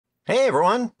Hey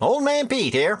everyone, Old Man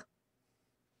Pete here.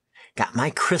 Got my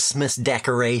Christmas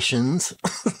decorations.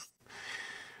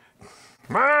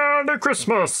 Merry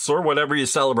Christmas, or whatever you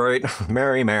celebrate.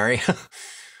 Merry, merry.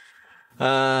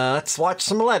 Let's watch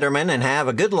some Letterman and have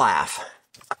a good laugh.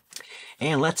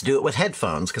 And let's do it with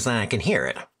headphones, because then I can hear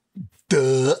it.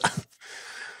 Duh.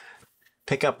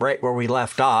 Pick up right where we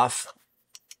left off.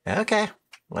 Okay,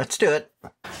 let's do it.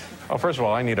 Oh, first of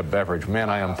all, I need a beverage. Man,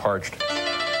 I am parched.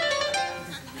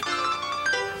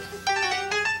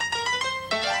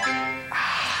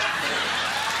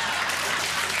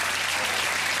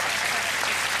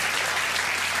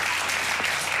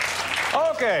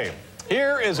 Okay,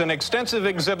 here is an extensive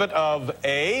exhibit of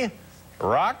A,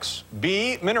 rocks,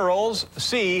 B, minerals,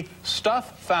 C,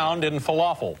 stuff found in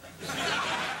falafel.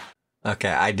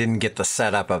 Okay, I didn't get the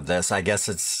setup of this. I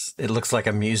guess it looks like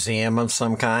a museum of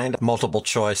some kind. Multiple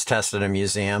choice test at a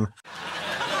museum.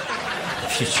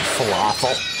 Future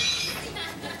falafel.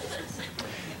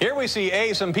 Here we see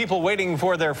A, some people waiting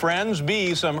for their friends,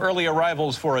 B, some early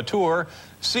arrivals for a tour,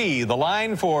 C, the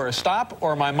line for stop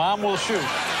or my mom will shoot.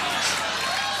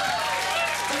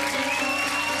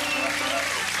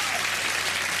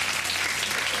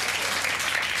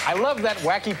 I love that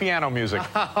wacky piano music.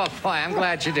 Oh, boy, I'm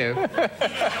glad you do.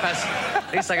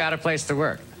 At least I got a place to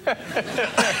work.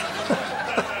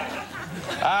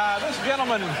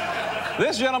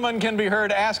 This gentleman can be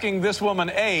heard asking this woman,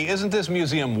 A, isn't this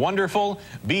museum wonderful?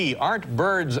 B, aren't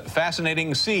birds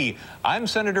fascinating? C, I'm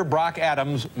Senator Brock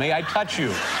Adams. May I touch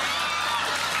you?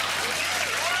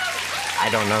 I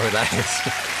don't know who that is.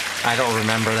 I don't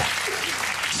remember that.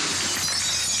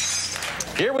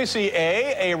 Here we see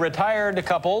A, retired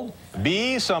couple.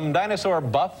 B, some dinosaur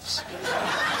buffs.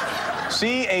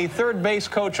 C, a third base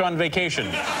coach on vacation.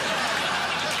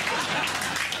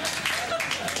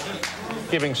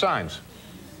 Giving signs.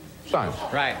 Signs.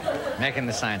 Right, making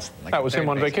the signs. Like That was him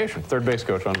on base. vacation. Third base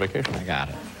coach on vacation. I got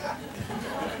it.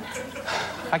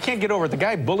 I can't get over it. The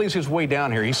guy bullies his way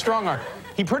down here. He's strong.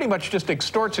 He pretty much just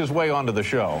extorts his way onto the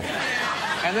show.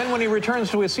 And then when he returns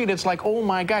to his seat, it's like, oh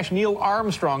my gosh, Neil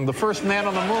Armstrong, the first man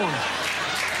on the moon.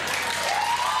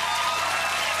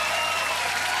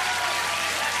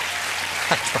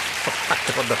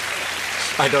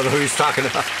 I don't know who he's talking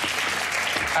about.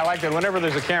 I like that whenever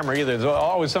there's a camera, either there's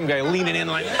always some guy leaning in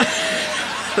like...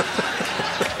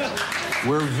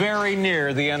 We're very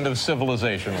near the end of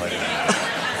civilization, ladies.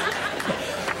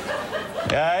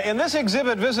 In this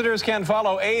exhibit, visitors can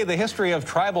follow A, the history of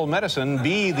tribal medicine,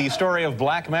 B, the story of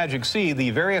black magic, C, the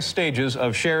various stages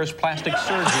of Cher's plastic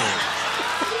surgery.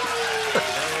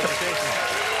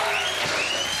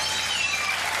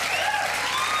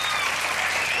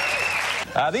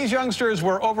 These youngsters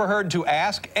were overheard to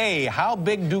ask, A, how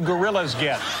big do gorillas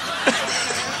get?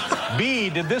 B,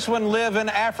 did this one live in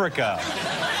Africa?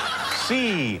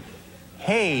 C,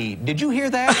 hey, did you hear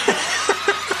that?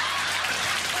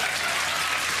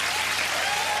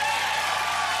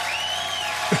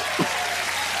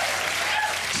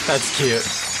 That's cute.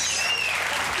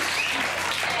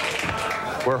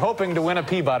 We're hoping to win a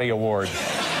Peabody Award.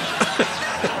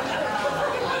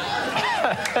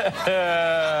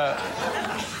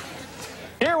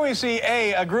 Here we see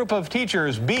A, group of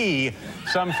teachers. B,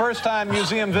 some first-time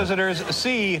museum visitors.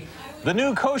 C, the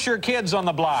new kosher kids on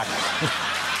the block.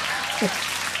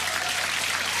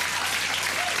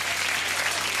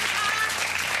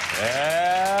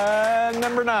 And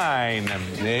number 9.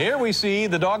 Here we see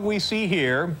the dog we see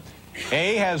here.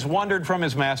 A, has wandered from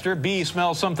his master. B,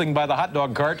 smells something by the hot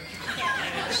dog cart.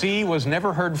 C, was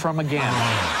never heard from again.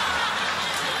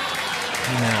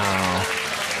 No.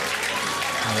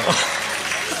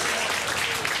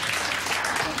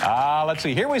 Let's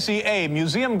see. Here we see A,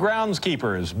 museum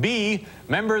groundskeepers. B,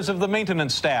 members of the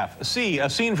maintenance staff. C, a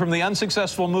scene from the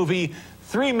unsuccessful movie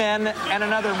Three Men and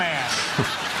Another Man.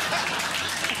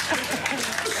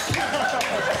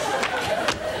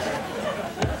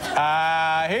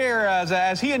 Here,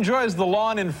 as he enjoys the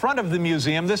lawn in front of the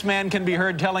museum, this man can be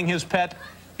heard telling his pet,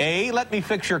 A, let me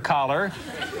fix your collar.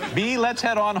 B, let's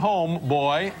head on home,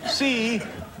 boy. C,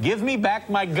 give me back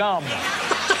my gum.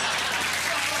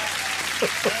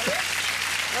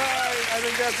 I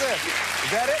think that's it.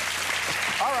 Is that it?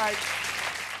 All right.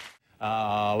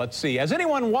 Let's see. As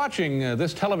anyone watching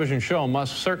this television show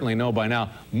must certainly know by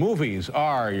now, movies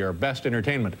are your best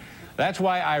entertainment. That's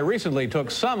why I recently took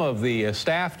some of the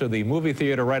staff to the movie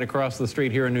theater right across the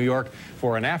street here in New York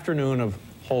for an afternoon of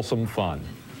wholesome fun.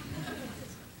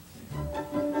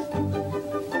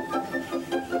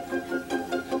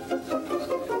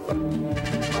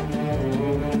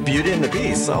 Beauty and the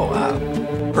Beast, so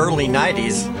early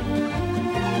 90s.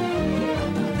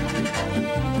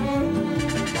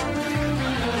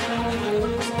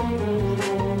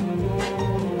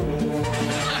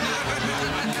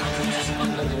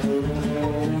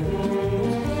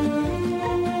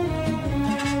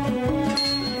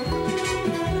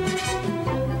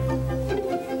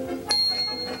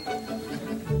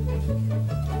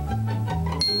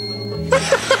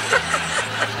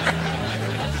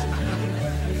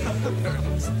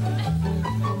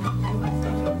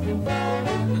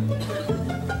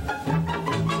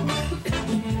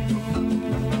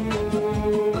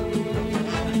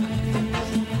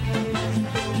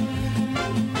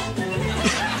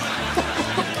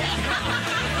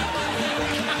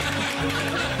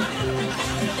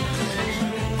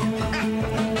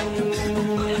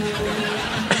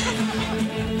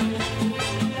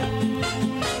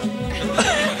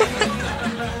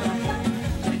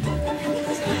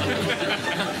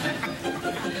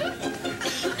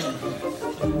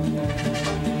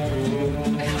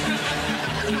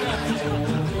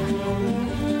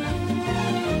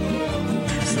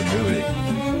 It's the movie.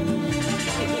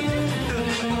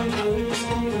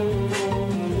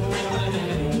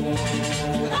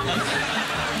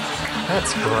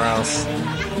 That's gross.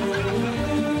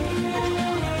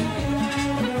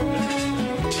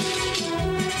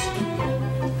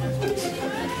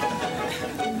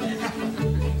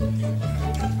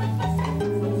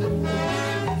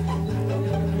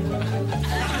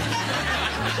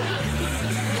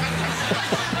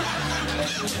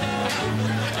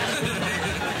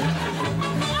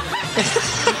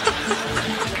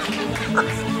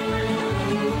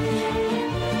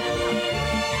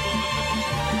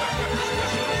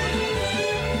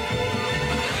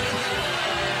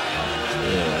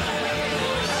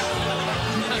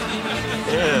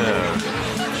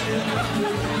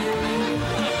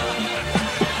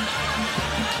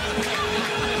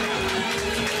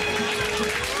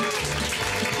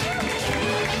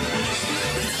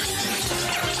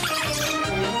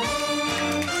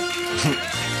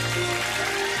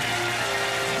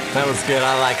 That was good.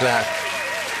 I like that.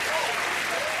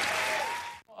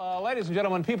 Ladies and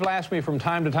gentlemen, people ask me from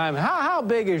time to time, how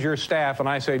big is your staff? And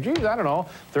I say, geez, I don't know,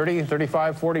 30,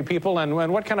 35, 40 people.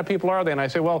 And what kind of people are they? And I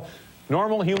say, well,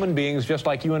 normal human beings just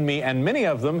like you and me. And many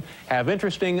of them have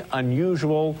interesting,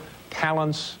 unusual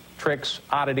talents, tricks,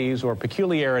 oddities, or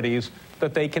peculiarities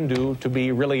that they can do to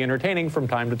be really entertaining from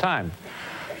time to time.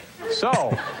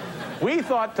 So we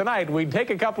thought tonight we'd take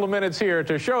a couple of minutes here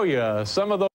to show you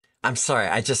some of those. I'm sorry,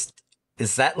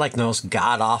 is that like the most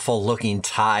god-awful looking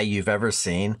tie you've ever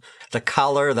seen? The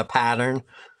color, the pattern.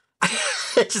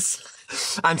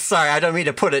 I'm sorry, I don't mean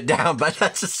to put it down, but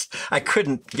that's just, I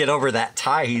couldn't get over that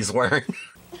tie he's wearing.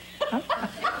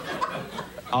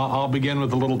 I'll begin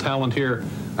with a little talent here.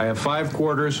 I have 5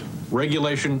 quarters,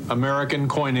 regulation American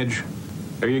coinage.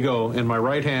 There you go, in my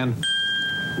right hand.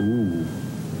 Ooh.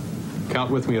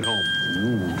 Count with me at home.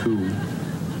 Ooh, 2.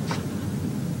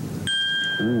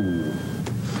 Ooh.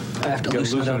 I have to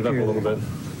loosen it up a little bit.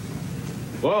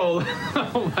 Whoa,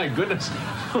 oh my goodness.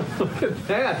 Look at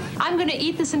that. I'm going to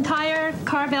eat this entire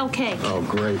Carvel cake. Oh,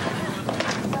 great.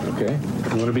 Okay.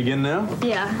 You want to begin now?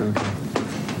 Yeah. Okay.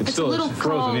 It's a little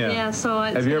frozen, cold, yeah. yeah, so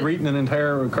it's Have you ever eaten an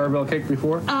entire Carvel cake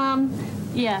before?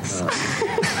 Yes.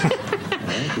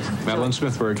 Madeline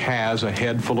Smithberg has a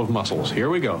head full of muscles. Here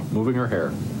we go, moving her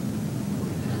hair.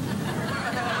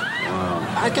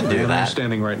 I can do I'm that.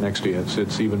 standing right next to you.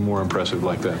 It's even more impressive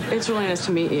like that. It's really nice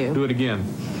to meet you. Do it again.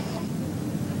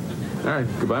 All right,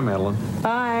 goodbye, Madeline.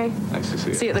 Bye. Nice to see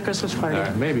you. See you at the Christmas party. All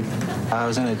right, maybe. I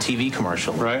was in a TV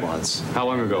commercial once. How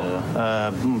long ago?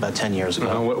 About 10 years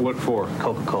ago. What for?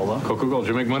 Coca-Cola. Coca-Cola. Did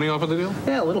you make money off of the deal?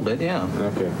 Yeah, a little bit, yeah.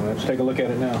 Okay, well, let's take a look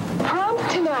at it now. Prom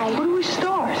tonight. Where do we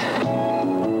start? A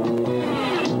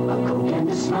coke and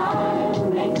a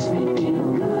smile makes me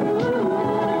feel good.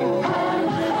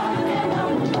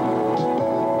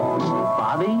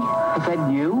 Bobby, is that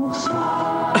you?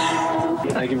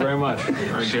 Thank you very much.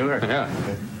 Sure. Yeah.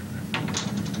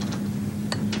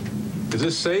 Is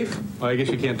this safe? Well, I guess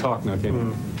you can't talk now, can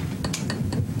you?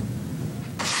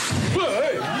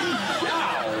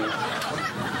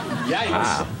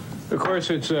 Yikes. Of course,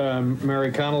 it's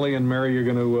Mary Connolly, and Mary, you're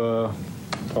going to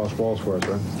toss balls for us,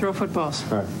 right? Throw footballs.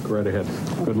 All right, go right ahead.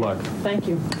 Good luck. Thank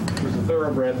you. She's a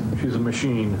thoroughbred. She's a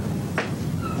machine.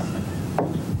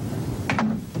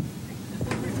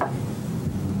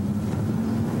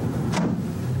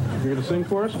 You're going to sing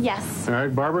for us? Yes. All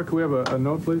right, Barbara, can we have a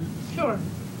note, please? Sure.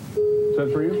 Is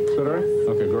that for you? Is that all right?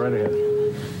 Okay, go right ahead.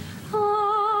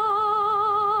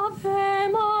 Ave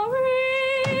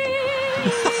Maria,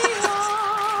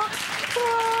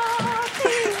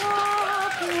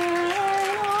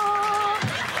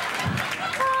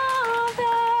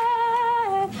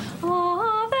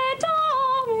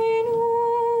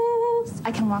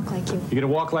 I can walk like you. You're going to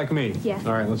walk like me? Yeah.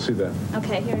 All right, let's see that.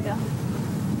 Okay, here we go.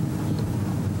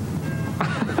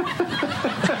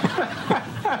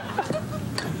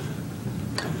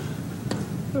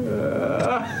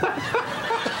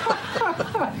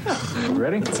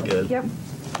 Ready? That's good. Yep.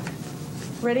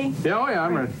 Ready? Yeah, oh yeah,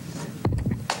 I'm ready.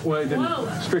 Well, it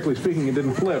didn't, strictly speaking, it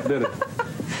didn't flip, did it?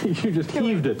 You just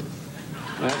heaved it.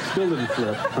 That still didn't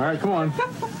flip. All right, come on.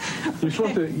 You're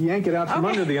supposed to yank it out from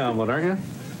under the omelet, aren't you?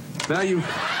 Now you...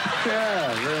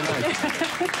 Yeah, very nice.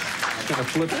 Kind of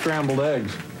flip scrambled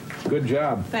eggs. Good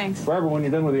job. Thanks. Barbara, when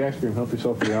you're done with the ice cream, help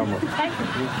yourself to the omelet. Thank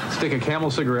you. Stick a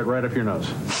Camel cigarette right up your nose.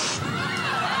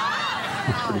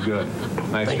 Pretty good.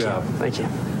 Nice job. Thank you.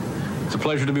 It's a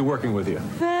pleasure to be working with you.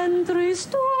 Ventri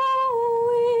stui,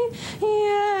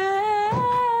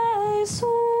 Jesus.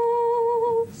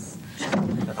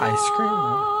 Ice cream.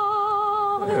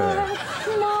 Ugh.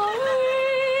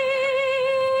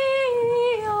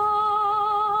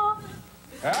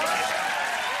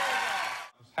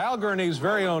 Hal Gurney's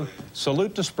very own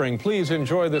Salute to Spring. Please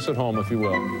enjoy this at home, if you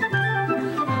will.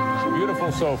 It's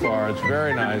beautiful so far. It's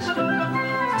very nice.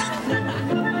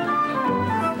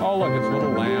 Oh, look, it's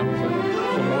little lambs and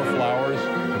some more flowers.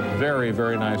 Very,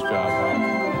 very nice job, Hal.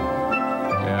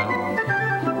 Yeah.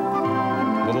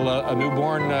 Little, a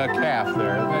newborn calf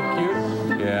there. Isn't that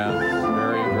cute? Yeah.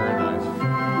 Very, very nice.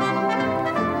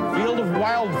 Field of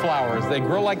wildflowers. They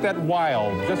grow like that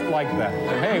wild, just like that.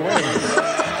 Hey, wait a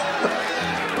minute.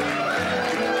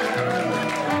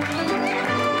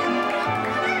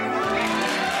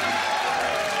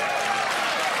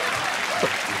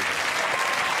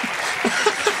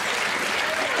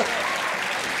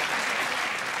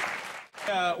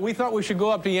 We thought we should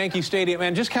go up to Yankee Stadium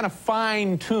and just kind of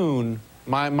fine-tune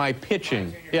my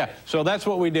pitching. Yeah, so that's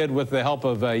what we did with the help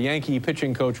of Yankee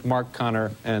pitching coach Mark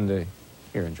Connor. And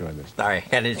here, enjoy this. Sorry,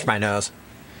 had to itch my nose.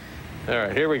 All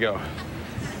right, here we go.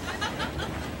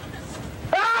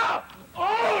 Ah!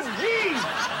 Oh, geez!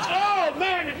 Oh,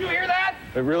 man, did you hear that?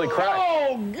 It really cracked.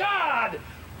 Oh, God!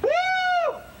 Woo!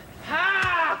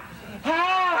 Ha!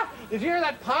 Ha! Did you hear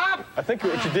that pop? I think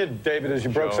what you did, David, is you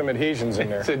broke some adhesions in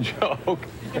there. It's a joke.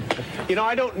 You know,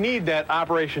 I don't need that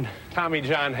operation Tommy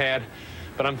John had,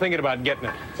 but I'm thinking about getting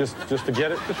it. Just to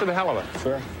get it? Just for the hell of it.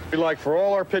 Sure. We'd like for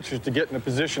all our pitchers to get in a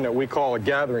position that we call a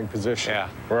gathering position. Yeah.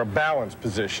 Or a balanced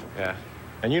position. Yeah.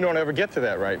 And you don't ever get to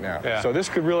that right now. Yeah. So this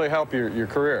could really help your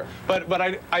career. But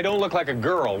I don't look like a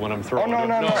girl when I'm throwing. Oh,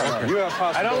 no. You have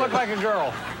possibilities. I don't look like a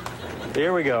girl.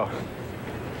 Here we go.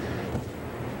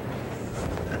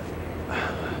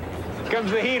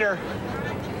 Comes the heater.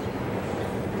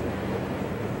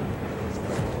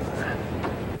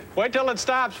 Wait till it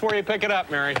stops before you pick it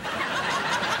up, Mary.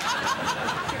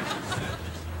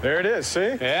 There it is,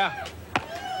 see? Yeah.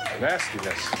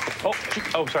 Nastiness.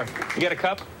 Oh, sorry. You got a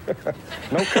cup?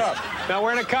 No cup. Now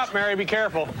we're in a cup, Mary. Be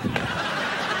careful.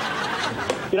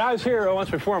 You know, I was here once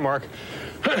before, Mark,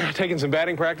 taking some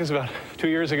batting practice about 3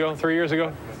 years ago.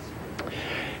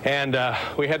 And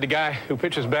we had the guy who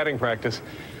pitches batting practice.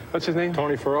 What's his name?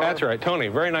 Tony Ferrara. That's right, Tony.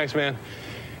 Very nice man.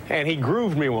 And he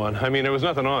grooved me one. I mean, there was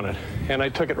nothing on it. And I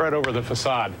took it right over the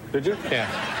facade. Did you? Yeah.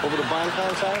 Over the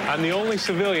bonfire side? I'm the only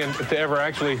civilian to ever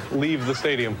actually leave the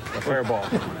stadium. A fair ball.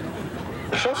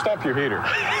 Show stop your heater.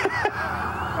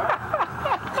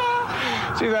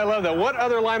 Geez, I love that. What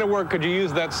other line of work could you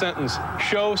use that sentence?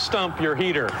 Show stump your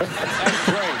heater. That's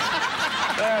great.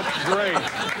 That's great.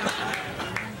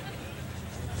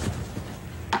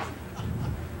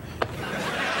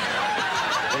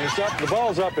 When it's up, the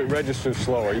ball's up, it registers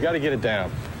slower. You got to get it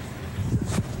down.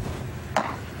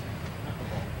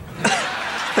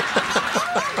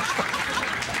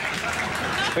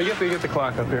 Hey, you get the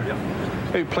clock up here. Yep.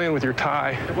 Hey, playing with your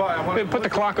tie. Well, Hey, put the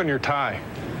clock on your tie.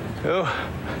 Oh.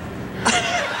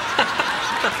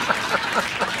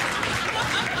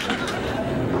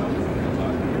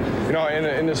 You know,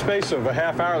 in the space of a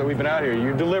half hour that we've been out here,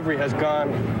 your delivery has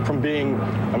gone from being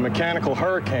a mechanical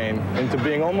hurricane into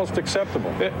being almost acceptable.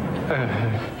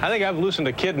 I think I've loosened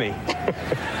a kidney.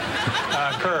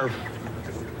 Curve.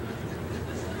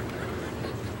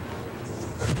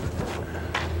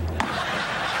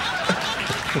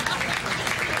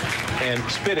 And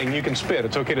spitting, you can spit.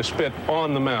 It's okay to spit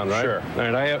on the mound, right? Sure.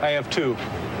 All right, I have two.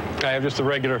 I have just the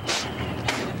regular.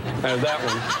 I have that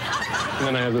one, and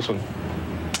then I have this one.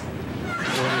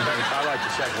 I like the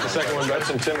second one. The second one, That's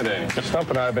intimidating. Stump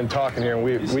and I have been talking here, and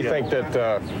we think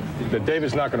that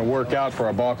David's not going to work out for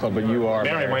our ball club, but you are.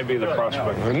 Mary might be the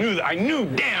prospect. I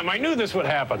knew this would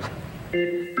happen. All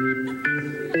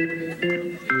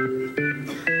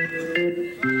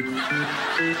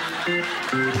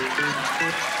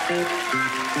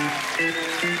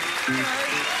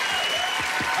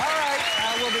right,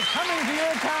 we'll be coming to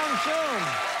your town soon.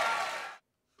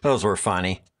 Those were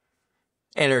funny.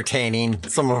 Entertaining.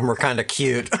 Some of them were kind of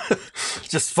cute.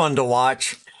 Just fun to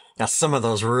watch. Now, some of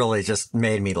those really just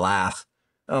made me laugh.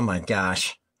 Oh my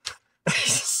gosh.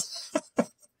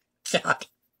 God.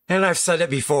 And I've said it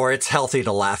before, it's healthy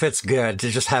to laugh. It's good to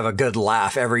just have a good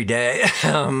laugh every day.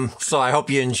 So I hope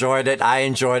you enjoyed it. I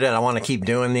enjoyed it. I want to keep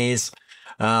doing these.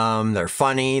 They're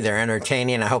funny. They're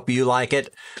entertaining. I hope you like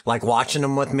it. Like watching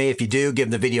them with me. If you do,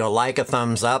 give the video a like, a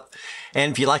thumbs up.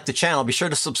 And if you like the channel, be sure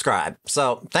to subscribe.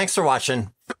 So thanks for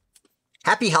watching.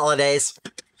 Happy holidays.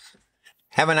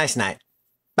 Have a nice night.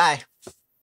 Bye.